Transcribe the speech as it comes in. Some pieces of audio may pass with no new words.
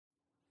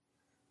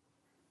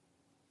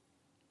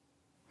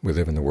We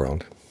live in the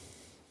world,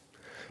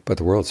 but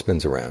the world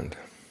spins around.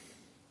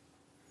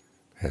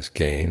 Has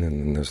gain and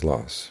then there's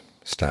loss,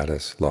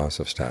 status, loss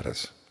of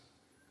status,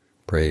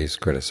 praise,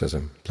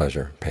 criticism,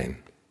 pleasure, pain.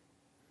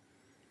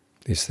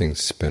 These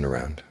things spin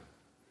around.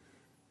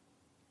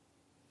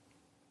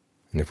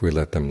 And if we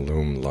let them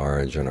loom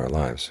large in our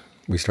lives,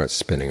 we start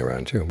spinning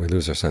around too. We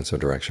lose our sense of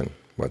direction,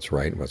 what's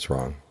right, what's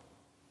wrong,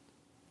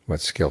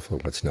 what's skillful,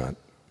 what's not.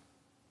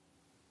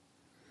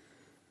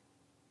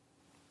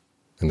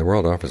 And the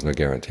world offers no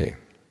guarantee.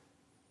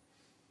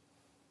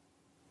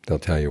 They'll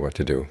tell you what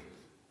to do,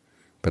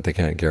 but they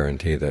can't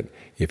guarantee that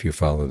if you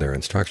follow their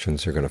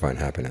instructions, you're going to find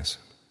happiness.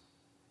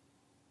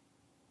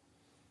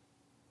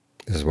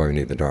 This is why we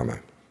need the Dharma.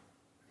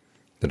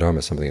 The Dharma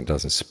is something that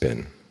doesn't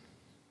spin.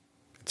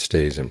 It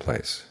stays in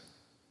place.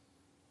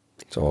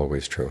 It's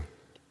always true,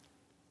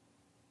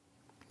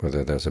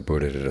 whether there's a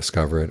Buddha to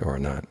discover it or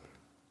not.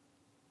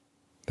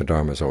 The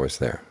Dharma is always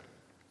there.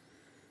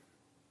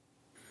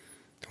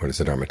 What does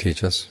the Dharma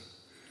teach us?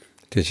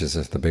 It teaches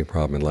us the big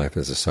problem in life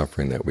is the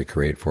suffering that we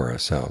create for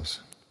ourselves.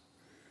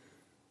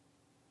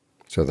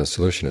 So the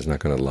solution is not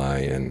going to lie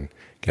in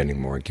getting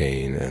more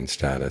gain and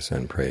status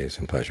and praise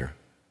and pleasure,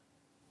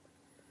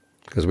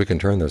 because we can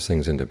turn those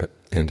things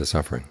into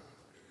suffering.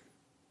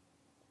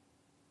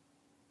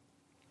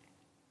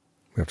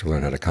 We have to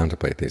learn how to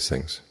contemplate these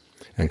things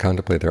and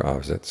contemplate their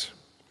opposites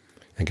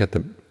and get the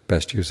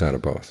best use out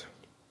of both.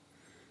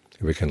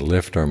 If we can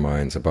lift our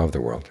minds above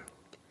the world,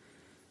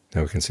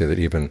 now we can see that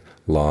even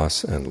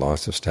loss and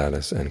loss of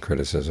status and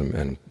criticism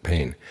and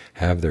pain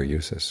have their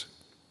uses.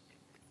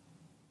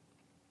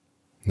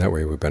 And that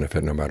way we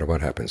benefit no matter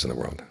what happens in the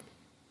world.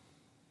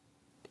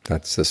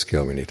 That's the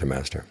skill we need to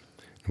master.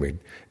 And we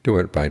do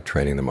it by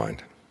training the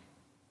mind.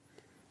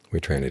 We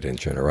train it in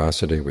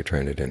generosity, we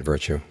train it in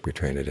virtue, we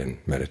train it in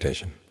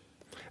meditation,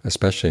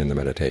 especially in the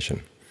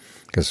meditation.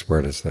 Because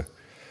where does the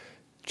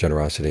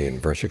generosity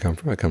and virtue come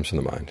from? It comes from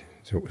the mind.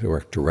 So we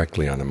work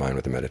directly on the mind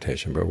with the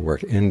meditation, but we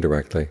work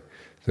indirectly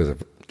through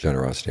the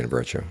generosity and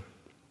virtue.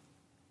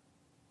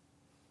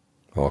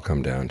 All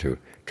come down to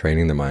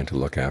training the mind to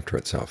look after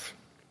itself.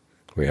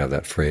 We have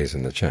that phrase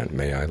in the chant,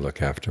 "May I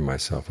look after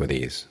myself with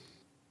ease."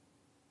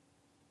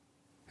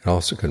 It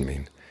also could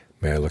mean,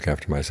 "May I look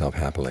after myself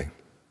happily."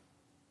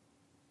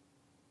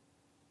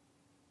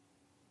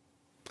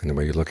 And the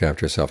way you look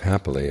after yourself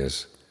happily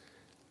is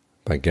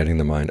by getting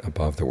the mind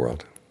above the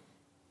world,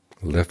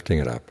 lifting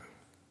it up,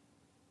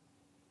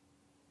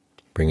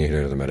 bringing it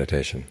into the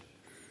meditation.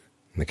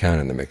 In the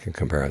canon they make a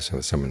comparison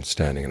with someone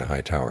standing in a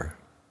high tower,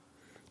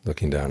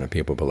 looking down at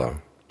people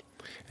below.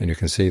 And you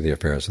can see the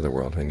affairs of the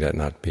world and yet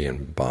not be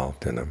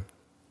involved in them,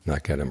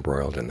 not get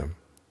embroiled in them.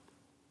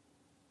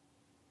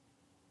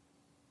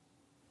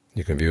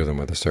 You can view them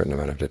with a certain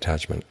amount of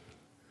detachment.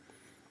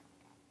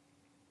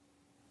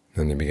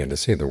 Then you begin to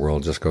see the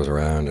world just goes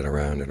around and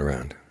around and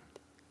around.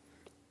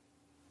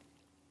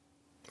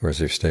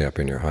 Whereas if you stay up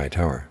in your high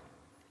tower,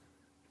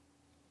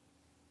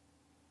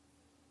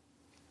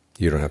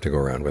 you don't have to go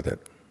around with it.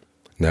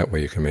 And that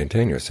way you can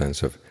maintain your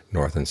sense of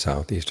north and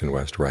south, east and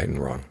west, right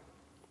and wrong.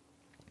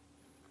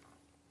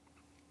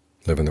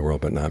 Live in the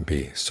world but not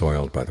be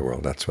soiled by the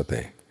world. That's what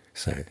they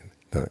say.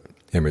 The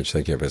image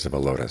they give is of a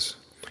lotus,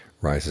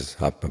 rises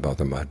up above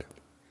the mud.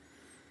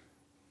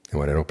 And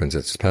when it opens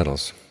its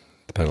petals,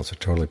 the petals are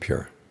totally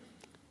pure.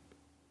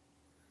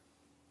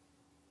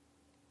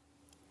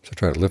 So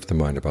try to lift the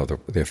mind above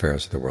the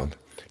affairs of the world.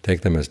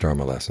 Take them as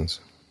Dharma lessons.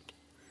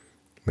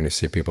 When you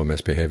see people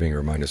misbehaving,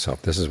 remind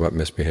yourself, this is what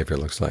misbehavior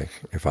looks like.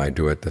 If I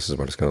do it, this is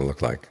what it's going to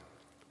look like.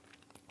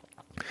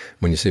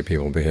 When you see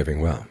people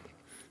behaving well,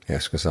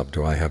 ask yourself,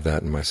 do I have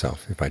that in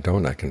myself? If I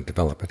don't, I can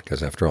develop it,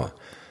 because after all,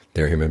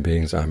 they're human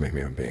beings, I'm a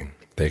human being.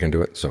 They can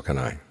do it, so can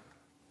I.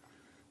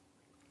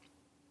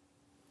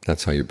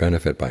 That's how you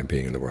benefit by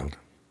being in the world,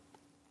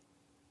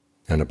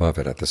 and above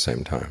it at the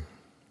same time.